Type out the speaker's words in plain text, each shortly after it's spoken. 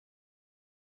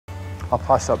I'll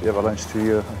pass up your lunch to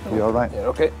you. You all right? Yeah,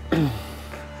 okay.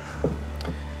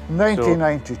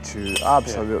 1992,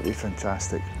 absolutely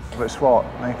fantastic. It's what,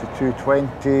 92,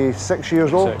 26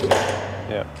 years old?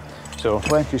 Yeah. So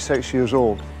 26 years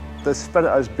old. The spirit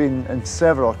has been in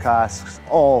several casks,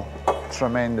 all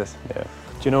tremendous. Yeah.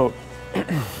 Do you know,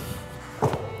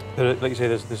 like you say,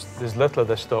 there's little of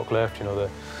this stock left, you know,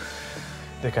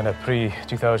 the kind of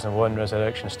pre-2001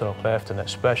 resurrection stock left, and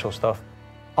it's special stuff.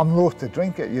 I'm loath to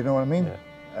drink it, you know what I mean? Yeah.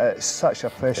 It's such a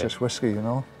precious whiskey, you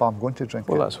know, but I'm going to drink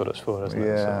it. Well, that's what it's for, isn't it?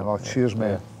 Yeah, So, well, cheers, mate.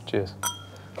 Yeah, cheers.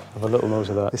 Have a little nose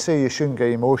of that. They say you shouldn't get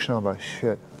emotional about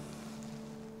shit.